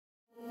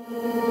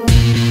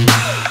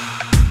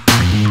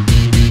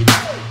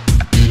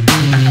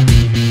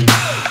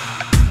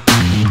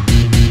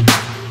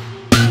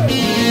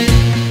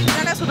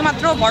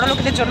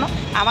গরিবদের জন্য,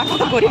 আমার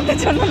মতো গরিবদের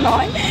জন্য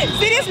নয়।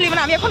 সিরিয়াসলি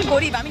মানে আমি এখন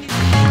গরিব। আমি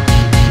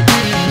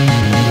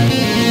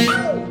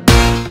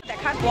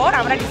দেখার পর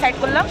আমরা ডিসাইড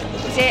করলাম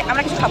যে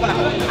আমরা কিছু খাবো না,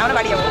 আমরা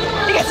বাড়ি যাবো।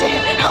 ঠিক আছে,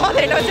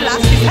 আমাদের এটা হচ্ছে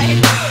last decide.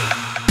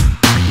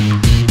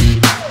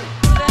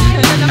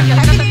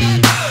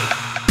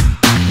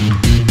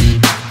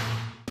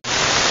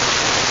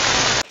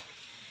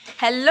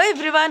 Hello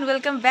everyone,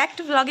 welcome back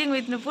to blogging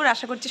with নুপুর।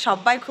 আশা করছি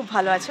সবাই খুব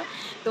ভালো আছো।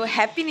 তো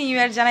হ্যাপি নিউ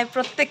ইয়ার জানাই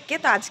প্রত্যেককে।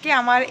 তো আজকে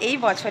আমার এই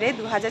বছরে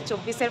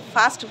 2024-এর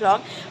ফার্স্ট ব্লগ।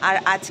 আর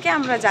আজকে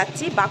আমরা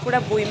যাচ্ছি বাঁকুড়া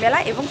বইমেলা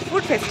এবং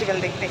ফুড ফেস্টিভ্যাল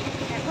দেখতে।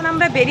 এখন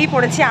আমরা বেরিয়ে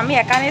পড়েছি, আমি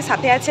এখানে,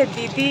 সাথে আছে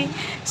দিদি,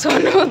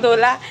 সোনু,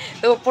 দোলা।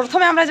 তো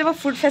প্রথমে আমরা যাব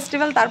ফুড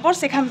ফেস্টিভ্যাল, তারপর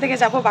সেখান থেকে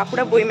যাব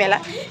বাঁকুড়া বইমেলা,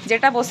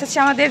 যেটা বসেছে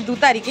আমাদের 2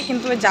 তারিখে,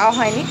 কিন্তু যাওয়া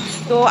হয়নি।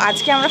 তো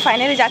আজকে আমরা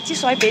ফাইনালি যাচ্ছি,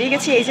 সবাই বেরিয়ে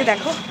গেছি। এই যে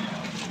দেখো,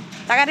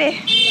 টাকারে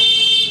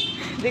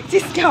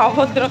দেখছিস কি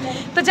অভদ্র।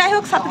 তো যাই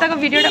হোক, সাথে থাকো,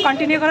 ভিডিওটা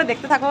কন্টিনিউ করো,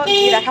 দেখতে থাকো,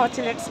 দেখা হচ্ছে।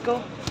 Let's go.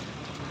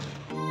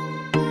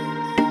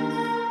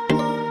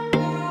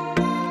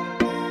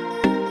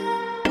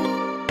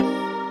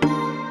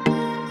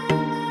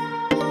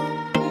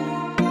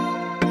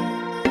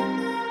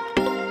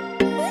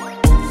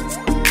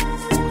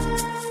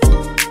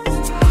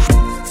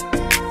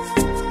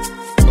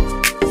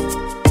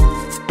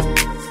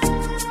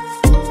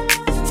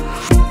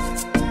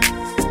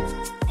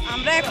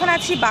 এখন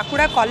আছি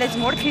বাঁকুড়া কলেজ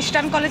মোড়,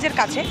 খ্রিস্টান কলেজের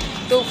কাছে।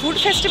 তো ফুড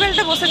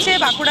ফেস্টিভ্যালটা বসেছে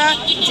বাঁকুড়া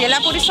জেলা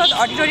পরিষদ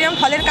অডিটোরিয়াম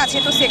হলের কাছে।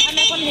 তো সেখানে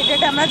এখন হেঁটে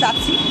হেঁটে আমরা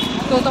যাচ্ছি।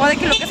 তো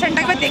তোমাদেরকে লোকেশনটা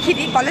একবার দেখিয়ে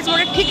দিই। কলেজ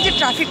মোড়ের ঠিক যে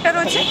ট্রাফিকটা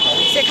রয়েছে,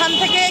 সেখান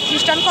থেকে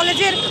খ্রিস্টান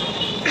কলেজের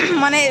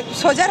মানে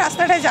সোজা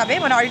রাস্তাটায় যাবে,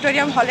 মানে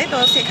অডিটোরিয়াম হলে। তো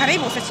সেখানেই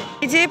বসেছে।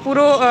 এই যে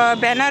পুরো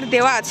ব্যানার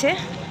দেওয়া আছে,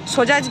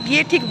 সোজা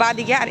গিয়ে ঠিক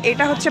বাঁদিকে। আর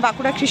এটা হচ্ছে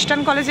বাঁকুড়া খ্রিস্টান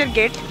কলেজের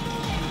গেট।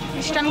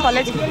 খ্রিস্টান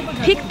কলেজ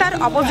ঠিক তার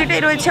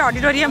অপোজিটেই রয়েছে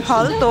অডিটোরিয়াম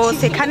হল। তো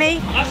সেখানেই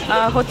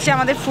হচ্ছে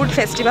আমাদের ফুড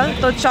ফেস্টিভ্যাল।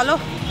 তো চলো।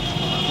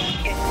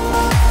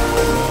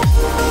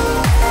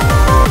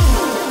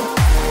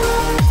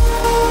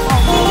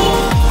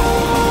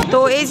 তো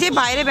এই যে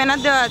বাইরে ব্যানার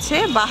দেওয়া আছে,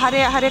 বাহারে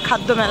আহারে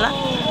খাদ্য মেলা।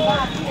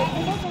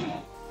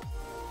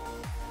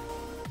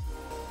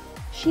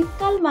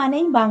 শীতকাল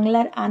মানেই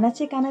বাংলার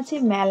আনাচে কানাচে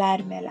মেলা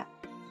আর মেলা।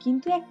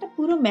 কিন্তু একটা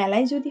পুরো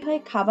মেলায় যদি হয়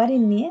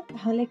খাবারের নিয়ে,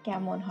 তাহলে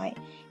কেমন হয়?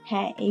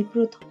 হ্যাঁ, এই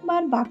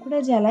প্রথমবার বাঁকুড়া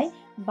জেলায়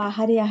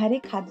বাহারে আহারে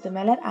খাদ্য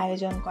মেলার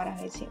আয়োজন করা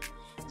হয়েছে,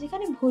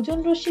 যেখানে ভোজন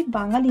রসিক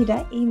বাঙালিরা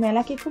এই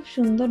মেলাকে খুব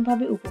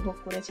সুন্দরভাবে উপভোগ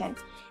করেছেন।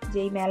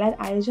 যেই মেলার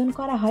আয়োজন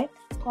করা হয়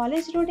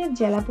কলেজ রোডের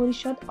জেলা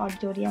পরিষদ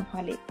অডিটোরিয়াম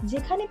হলে,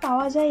 যেখানে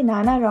পাওয়া যায়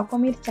নানা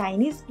রকমের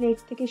চাইনিজ প্লেট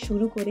থেকে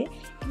শুরু করে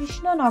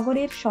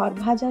কৃষ্ণনগরের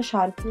সরভাজা,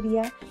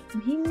 সরপুরিয়া,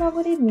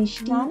 ভীমনগরের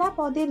মিষ্টি, নানা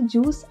পদের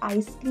জুস,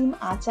 আইসক্রিম,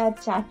 আচার,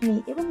 চাটনি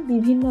এবং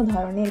বিভিন্ন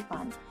ধরনের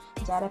পান।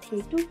 যারা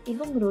পেটুক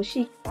এবং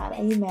রসিক, তারা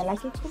এই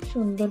মেলাকে খুব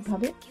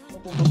সুন্দরভাবে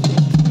উপভোগ করে।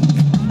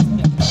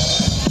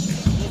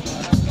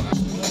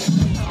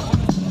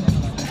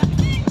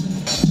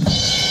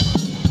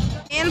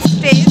 মেন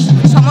স্টেজ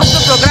সমস্ত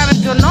প্রোগ্রামের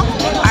জন্য।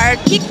 আর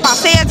ঠিক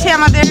পাশেই আছে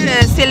আমাদের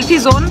সেলফি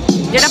জোন,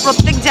 যেটা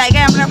প্রত্যেক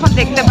জায়গায় আমরা এখন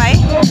দেখতে পাই।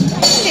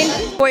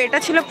 তো এটা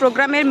ছিল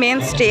প্রোগ্রামের মেন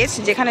স্টেজ,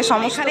 যেখানে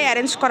সমস্ত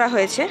অ্যারেঞ্জ করা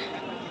হয়েছে।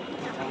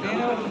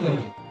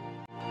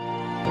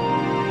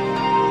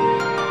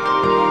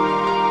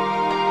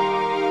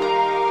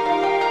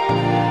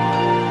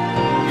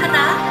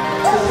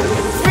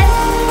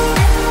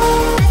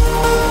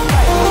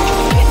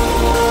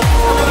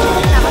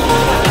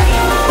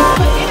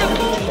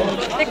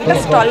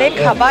 স্টলে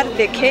খাবার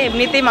দেখে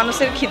এমনিতেই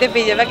মানুষের খিদে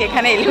পেয়ে যাবে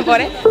এখানে এলে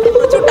পরে।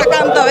 প্রচুর টাকা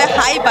আনতে হবে,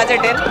 হাই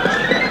বাজেটের।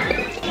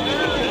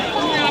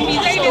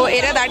 তো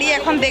এরা দাঁড়িয়ে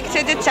এখন দেখছে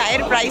যে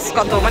চায়ের প্রাইস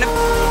কত। মানে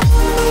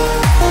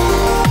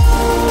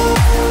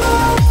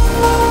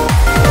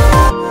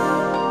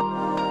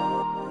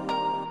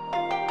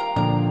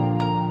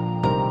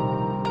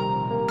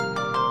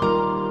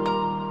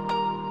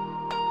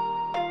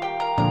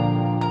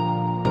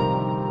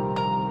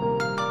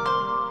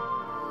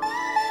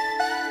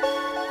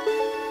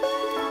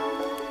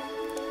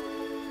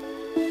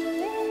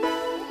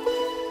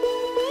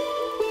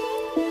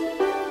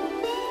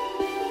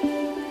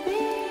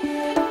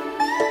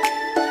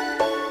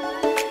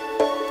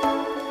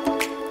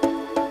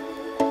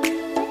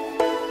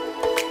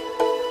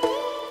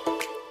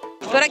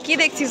তোরা কি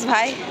দেখছিস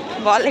ভাই,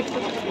 বল একটু।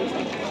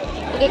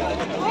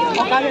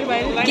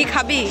 কি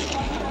খাবি?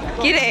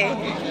 কি রে,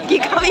 কি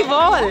খাবি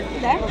বল,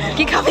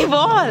 কি খাবি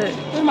বল।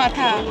 তোর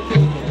মাথা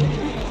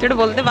তুই একটু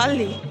বলতে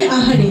পারলি?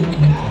 ahari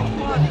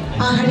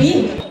ahari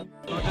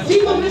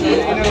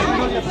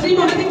শ্রী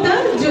মহাদিকটা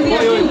যদি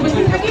আপনি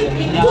উপস্থিত থাকেন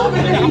একটু।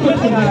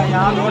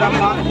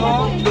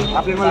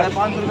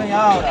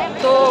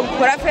 তো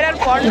ঘোরাফেরার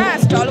পর না,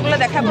 স্টলগুলো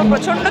দেখার পর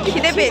প্রচন্ড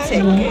খিদে পেয়েছে।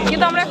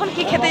 কিন্তু আমরা এখন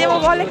কি খেতে যাবো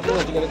বল একটু।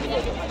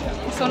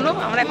 শোনো,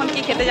 আমরা এখন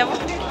কি খেতে যাবো?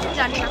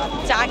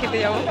 চা খেতে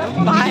যাবো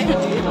ভাই।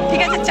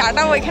 ঠিক আছে,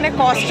 চাটাও এখানে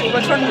কস্ট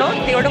প্রচণ্ড,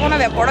 ওটা কোনো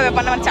বড়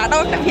ব্যাপার না। মানে চাটাও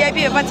একটা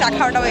ভিআইপি ব্যাপার, চা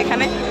খাওয়াটাও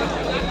এখানে।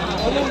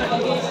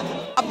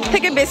 সব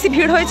থেকে বেশি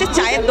ভিড় হয়েছে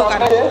চায়ের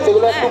দোকানে।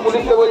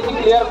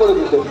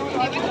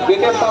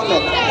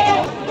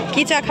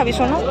 কি চা খাবি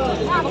শোনো?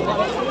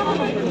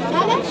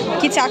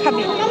 কি চা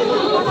খাবি?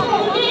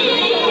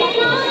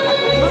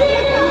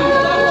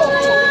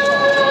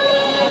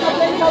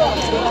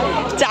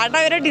 চাটা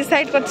এরা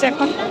ডিসাইড করছে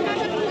এখন।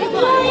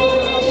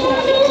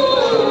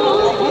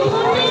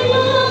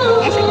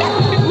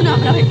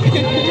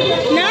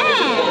 না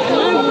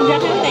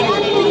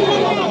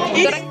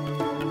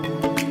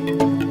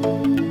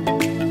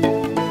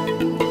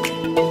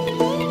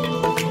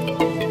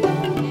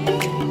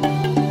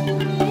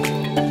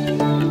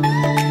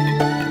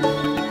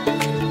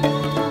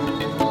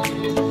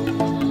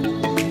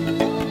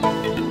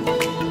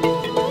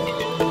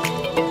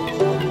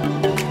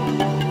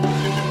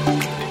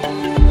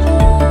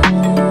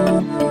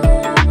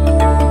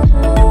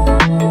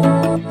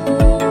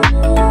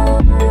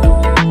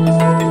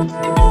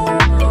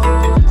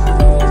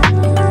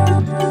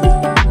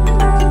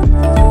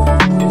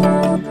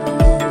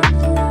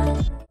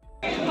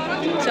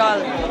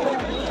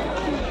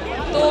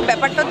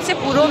ব্যাপারটা হচ্ছে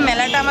পুরো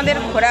মেলাটা আমাদের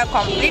ঘোরা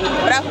কমপ্লিট,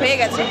 ঘোরা হয়ে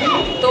গেছে।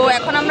 তো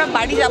এখন আমরা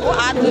বাড়ি যাব।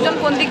 আর দুজন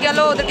কোন দিক গেল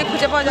ওদেরকে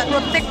খুঁজে পাওয়া যায়।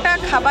 প্রত্যেকটা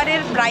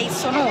খাবারের প্রাইস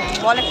শোনো,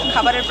 বল একটু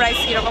খাবারের প্রাইস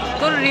কীরকম,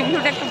 তোর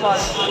রিভিউটা একটু বল।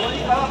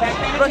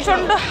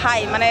 প্রচণ্ড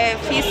হাই, মানে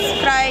ফিশ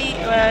ফ্রাই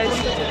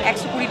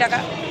 120 টাকা,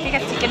 ঠিক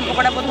আছে। চিকেন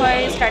পকোড়া বোধ হয়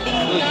স্টার্টিং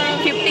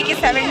 50 কি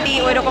 70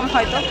 ওই রকম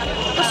হয়তো।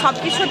 তো সব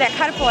কিছু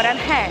দেখার পর, আর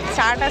হ্যাঁ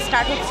চাটা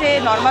স্টার্ট হচ্ছে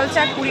নর্মাল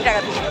চা 20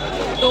 টাকা থেকে।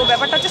 তো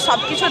ব্যাপারটা হচ্ছে সব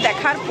কিছু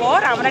দেখার পর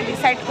আমরা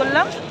ডিসাইড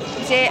করলাম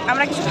যে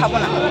আমরা কিছু খাবো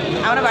না,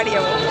 আমরা বাড়ি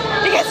যাবো,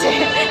 ঠিক আছে।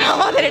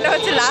 আমাদের এটা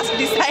হচ্ছে লাস্ট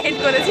ডিসাইড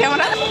করেছি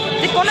আমরা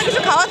যে কোনো কিছু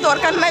খাওয়ার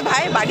দরকার নাই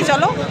ভাই, বাড়ি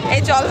চলো,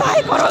 এই চল ভাই,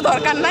 কোনো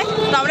দরকার নাই।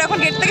 তো আমরা এখন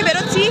গেট থেকে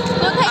বেরোচ্ছি।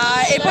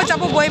 এরপর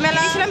যাবো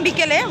বইমেলা। ছিলাম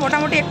বিকেলে,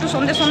 মোটামুটি একটু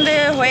সন্ধে সন্ধে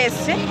হয়ে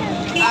এসছে।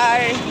 আর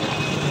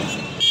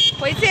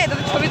হয়েছে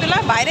তোদের ছবি তোলা,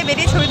 বাইরে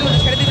বেরিয়ে ছবি তুলতে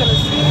ছেড়ে দিয়ে চলে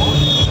এসছি।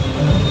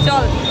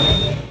 চল,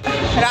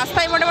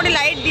 রাস্তায় মোটামুটি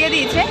লাইট দিয়ে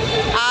দিয়েছে।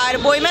 আর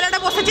বইমেলাটা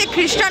বসেছে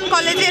খ্রিস্টান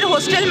কলেজের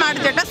হোস্টেল মাঠ,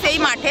 যেটা সেই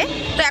মাঠে।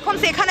 তো এখন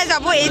সেখানে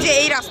যাব, এই যে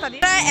এই রাস্তা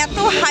দিয়ে। এত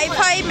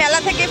হাইফাই মেলা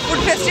থেকে, ফুড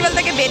ফেস্টিভ্যাল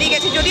থেকে বেরিয়ে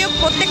গেছে, যদিও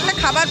প্রত্যেকটা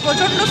খাবার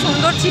প্রচণ্ড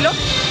সুন্দর ছিল,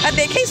 আর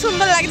দেখেই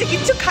সুন্দর লাগছে।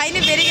 কিচ্ছু খাইনি,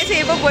 বেরিয়ে গেছে।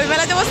 এরপর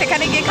বইমেলা যাবো,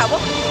 সেখানে গিয়ে খাবো।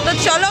 তো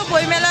চলো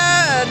বইমেলা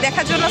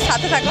দেখার জন্য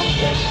সাথে থাকো।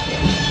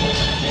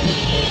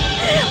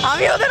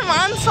 আমি ওদের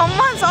মান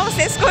সম্মান সব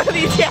শেষ করে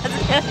দিয়েছি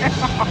আজকে।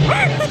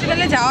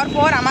 ফেস্টিভ্যালে যাওয়ার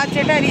পর আমার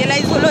যেটা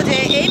রিয়েলাইজ হলো যে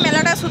এই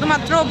মেলাটা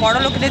শুধুমাত্র বড়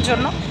লোকদের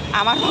জন্য,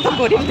 আমার মতো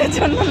গরিবদের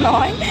জন্য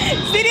নয়।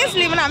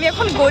 সিরিয়াসলি, মানে আমি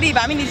এখন গরিব,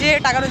 আমি নিজে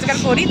টাকা রোজগার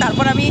করি,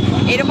 তারপর আমি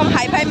এরকম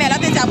হাইফাই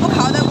মেলাতে যাবো,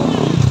 খাওয়া দাওয়া করবো।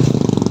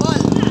 বল,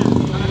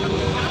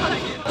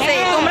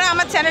 তোমরা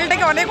আমার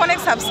চ্যানেলটাকে অনেক অনেক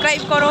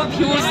সাবস্ক্রাইব করো,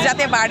 ভিউজ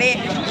যাতে বাড়ে,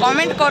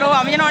 কমেন্ট করো,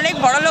 আমি যেন অনেক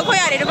বড় লোক হই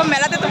আর এরকম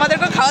মেলাতে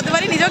তোমাদেরকে খাওয়াতে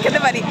পারি, নিজেও খেতে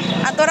পারি।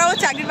 আর তোরাও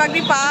চাকরি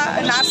বাকরি পা,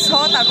 নার্স হ,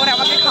 তারপরে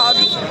আমাকে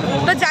খাওয়াবি।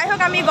 তো যাই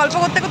হোক, আমি গল্প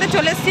করতে করতে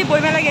চলে এসেছি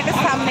বইমেলা গেটের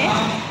সামনে।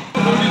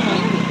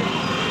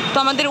 তো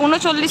আমাদের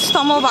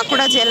 39তম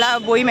বাঁকুড়া জেলা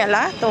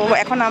বইমেলা। তো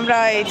এখন আমরা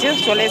এই যে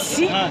চলে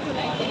এসেছি।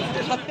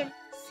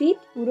 শীত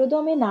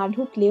পুরোদমে না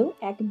ঢুকলেও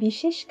এক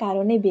বিশেষ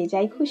কারণে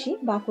বেজায় খুশি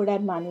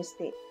বাঁকুড়ার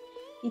মানুষদের।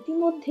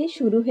 ইতিমধ্যে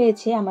শুরু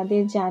হয়েছে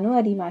আমাদের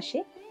জানুয়ারি মাসে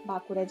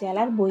বাঁকুড়া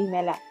জেলার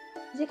বইমেলা,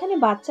 যেখানে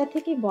বাচ্চা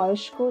থেকে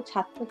বয়স্ক,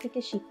 ছাত্র থেকে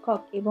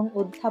শিক্ষক এবং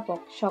অধ্যাপক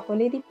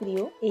সকলেরই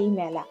প্রিয় এই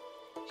মেলা।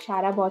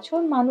 সারা বছর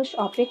মানুষ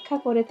অপেক্ষা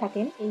করে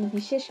থাকেন এই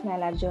বিশেষ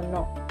মেলার জন্য।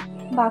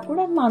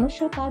 বাঁকুড়ার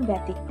মানুষও তার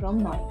ব্যতিক্রম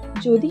নয়।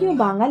 যদিও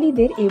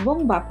বাঙালিদের এবং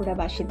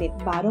বাঁকুড়াবাসীদের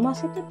 12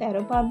 মাসে তো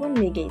 13 পার্বণ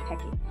লেগেই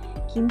থাকে,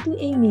 কিন্তু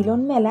এই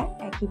মিলন মেলা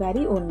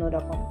একেবারেই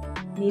অন্যরকম।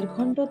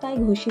 নির্ঘণ্টতায়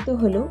ঘোষিত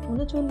হল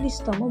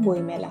 39তম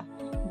বইমেলা।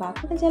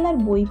 বাঁকুড়া জেলার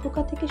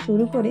বইপোকা থেকে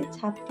শুরু করে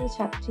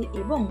ছাত্রছাত্রী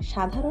এবং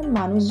সাধারণ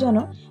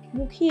মানুষজনও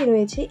মুখিয়ে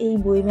রয়েছে এই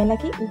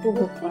বইমেলাকে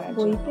উপভোগ করার।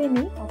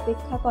 বইপ্রেমী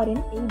অপেক্ষা করেন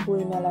এই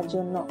বইমেলার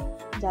জন্য।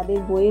 যাদের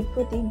বইয়ের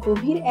প্রতি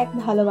গভীর এক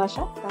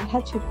ভালোবাসা, তারা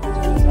ছুটতে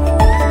চলে যায়।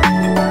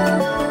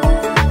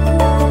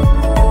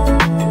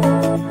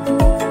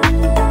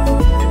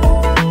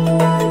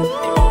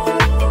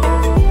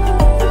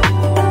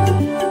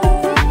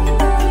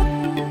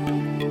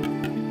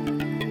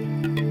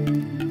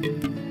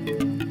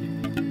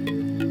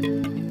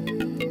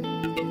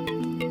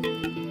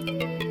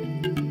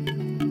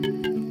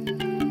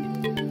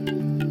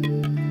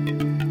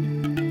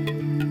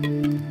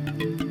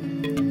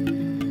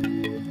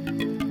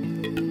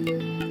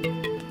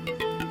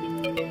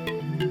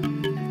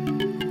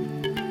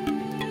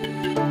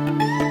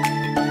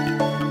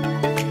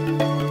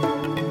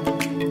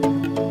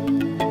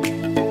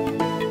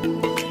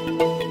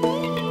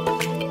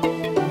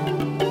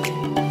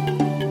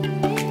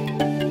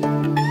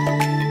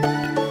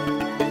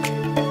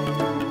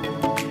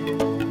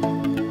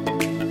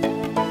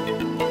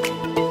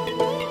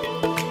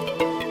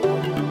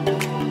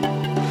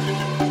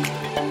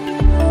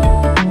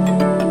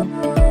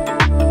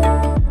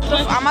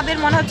 আমাদের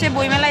মনে হচ্ছে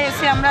বইমেলায়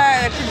এসে আমরা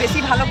একটু বেশি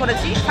ভালো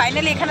করেছি।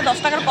 ফাইনালি এখানে 10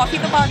 টাকার কফি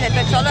তো পাওয়া যায়,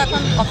 তাই চলো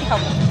এখন কফি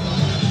খাবো।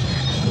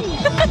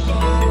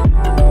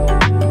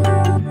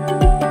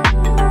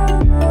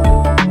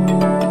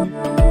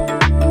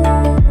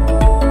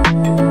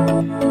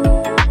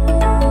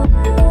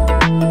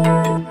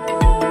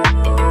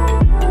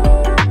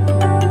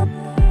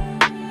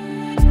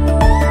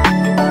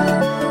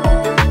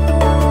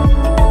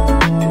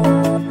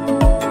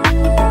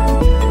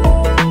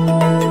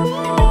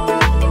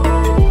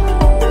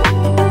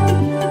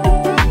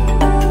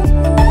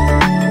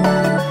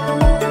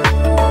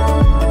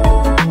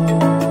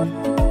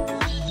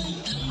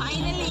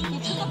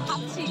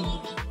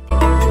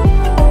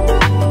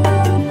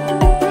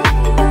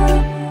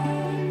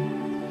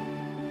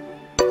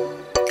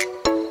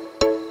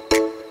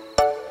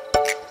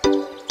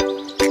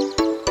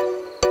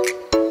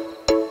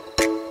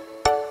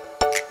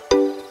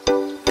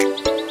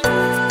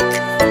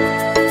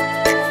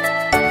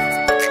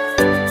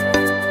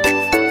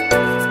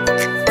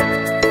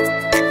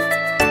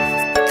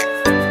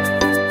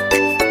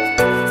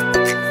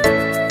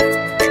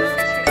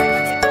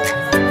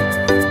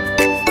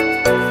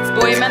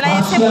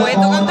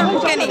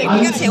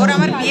 আছে, ওরা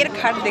আমার বিয়ের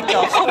খাট দেখতে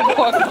অসম্ভব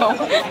একদম।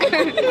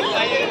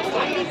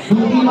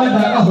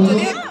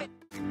 যদিও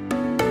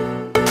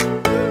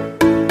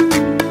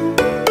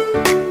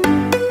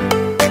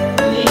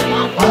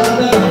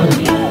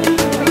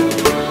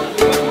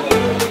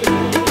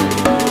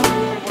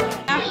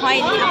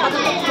হয়নি,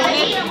 আপাতত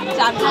ফোনের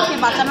চার্জারকে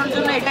বাঁচানোর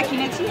জন্য এটা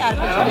কিনেছি। আর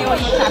পেছনে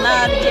ওই চানা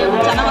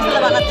মশলা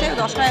বানাচ্ছে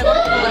 10 টাকা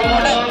করে,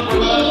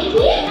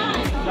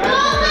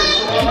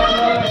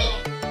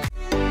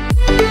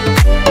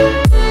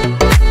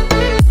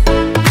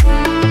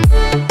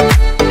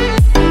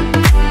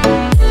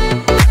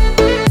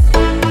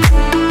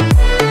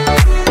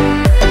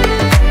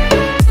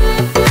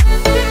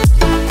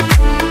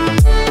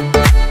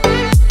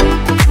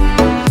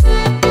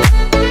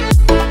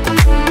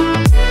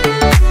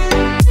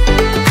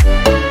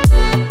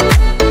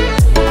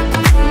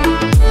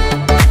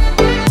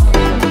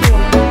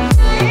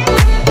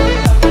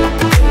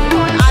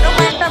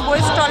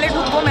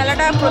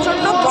 ওটা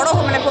প্রচণ্ড বড়,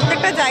 মানে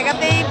প্রত্যেকটা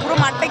জায়গাতেই পুরো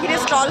মাঠটা ঘিরে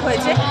স্টল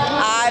হয়েছে।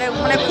 আর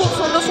মানে খুব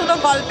সুন্দর সুন্দর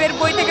গল্পের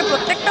বই থেকে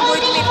প্রত্যেকটা বই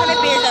তুমি এখানে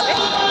পেয়ে যাবে।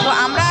 তো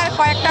আমরা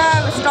কয়েকটা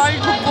স্টল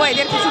ঢুকবো,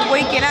 এদের কিছু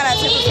বই কেনার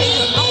আছে, তো সেই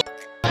জন্য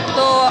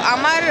তো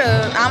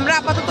আমরা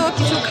আপাতত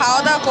কিছু খাওয়া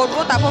দাওয়া করবো,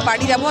 তারপর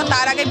বাড়ি যাবো।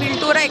 তার আগে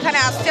বিল্টু ওরা এখানে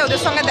আসছে,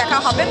 ওদের সঙ্গে দেখা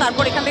হবে,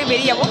 তারপর এখান থেকে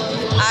বেরিয়ে যাবো।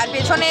 আর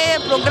পেছনে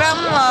প্রোগ্রাম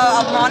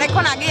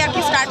অনেকক্ষণ আগেই আর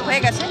কি স্টার্ট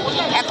হয়ে গেছে,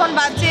 এখন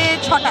বাজছে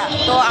 6টা।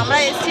 তো আমরা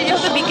এসেছি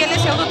যেহেতু বিকেলে,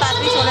 সেহেতু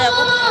তাড়াতাড়ি চলে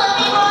যাবো।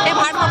 এই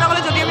ভাট মোটা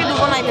বলে যদি আমি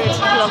ডুবো নাই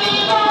পেরেছি ব্লগে,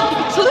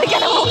 শুধু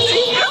কেন বলছি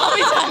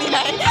আমি জানি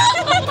না।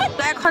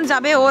 তো এখন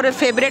যাবে ওর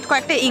ফেভারিট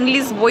কয়েকটা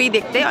ইংলিশ বই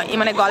দেখতে,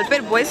 মানে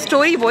গল্পের বই,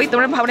 স্টোরি বই।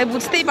 তোমরা ভাবনা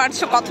বুঝতেই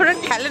পারছো কতটা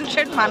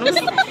ট্যালেন্টেড মানুষ।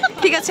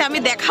 ঠিক আছে, আমি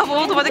দেখাবো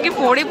তোমাদেরকে,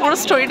 পড়ে পুরো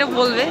স্টোরিটা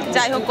বলবে।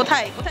 যাই হোক,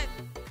 কোথায় কোথায়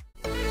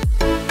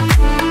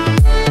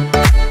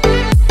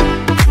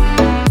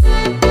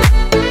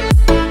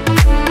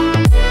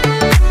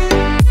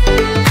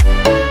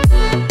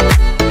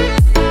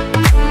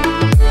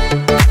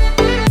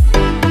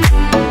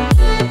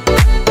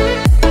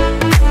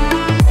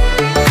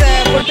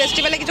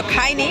ফেস্টিভ্যালে কিছু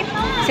খাইনি,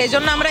 সেই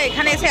জন্য আমরা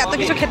এখানে এসে এত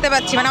কিছু খেতে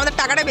পাচ্ছি, মানে আমাদের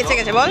টাকাটা বেঁচে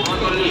গেছে বল।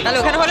 তাহলে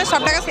ওখানে হলে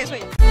সব টাকা শেষ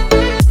হয়ে যায়।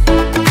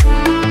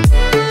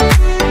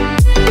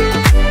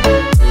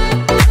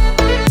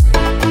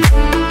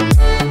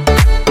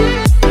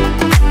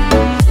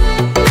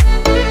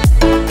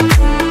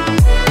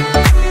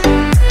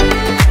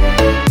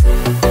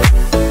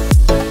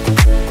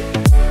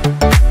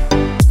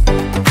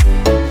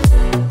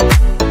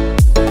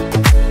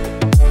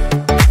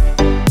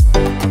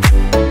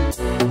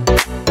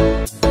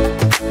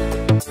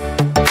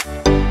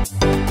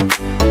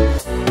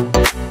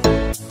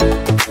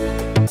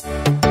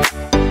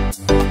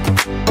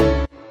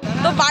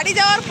 বাড়ি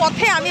যাওয়ার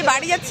পথে আমি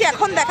বাড়ি যাচ্ছি,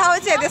 এখন দেখা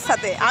হয়েছে এদের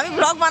সাথে। আমি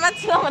ব্লগ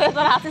বানাচ্ছিলাম,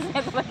 তোর হাতে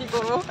তোরা কি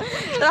করবো,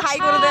 তো হাই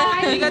করে দে।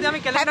 ঠিক আছে, আমি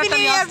ক্যালেন্ডারটা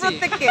নিয়ে আসছি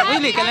প্রত্যেককে,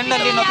 বুঝলি? ক্যালেন্ডার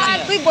নিয়ে নতুন,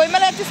 তুই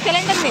বইমেলা যাচ্ছিস,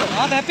 ক্যালেন্ডার নিয়ে।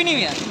 হ্যাঁ, হ্যাপি নিউ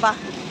ইয়ার। বাহ,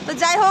 তো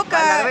যাই হোক,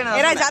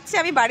 এরা যাচ্ছে,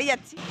 আমি বাড়ি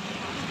যাচ্ছি।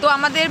 তো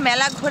আমাদের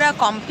মেলা ঘোরা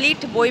কমপ্লিট,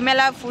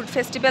 বইমেলা, ফুড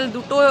ফেস্টিভ্যাল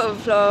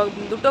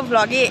দুটো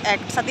ভ্লগে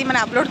একসাথেই মানে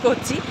আপলোড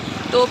করছি।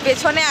 তো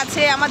পেছনে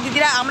আছে আমার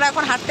দিদিরা, আমরা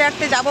এখন হাঁটতে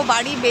হাঁটতে যাব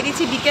বাড়ি,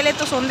 বেরিয়েছি বিকেলে,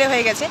 তো সন্ধে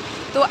হয়ে গেছে।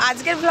 তো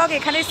আজকের ভ্লগ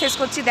এখানেই শেষ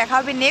করছি, দেখা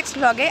হবে নেক্সট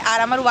ভ্লগে। আর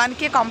আমার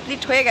 1K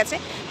কমপ্লিট হয়ে গেছে,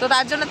 তো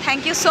তার জন্য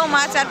থ্যাংক ইউ সো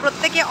মাচ। আর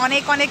প্রত্যেকে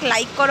অনেক অনেক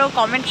লাইক করো,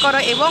 কমেন্ট করো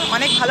এবং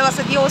অনেক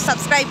ভালোবাসা দিও,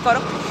 সাবস্ক্রাইব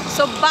করো।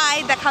 সো বাই,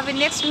 দেখা হবে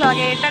নেক্সট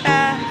ভ্লগে, টাটা।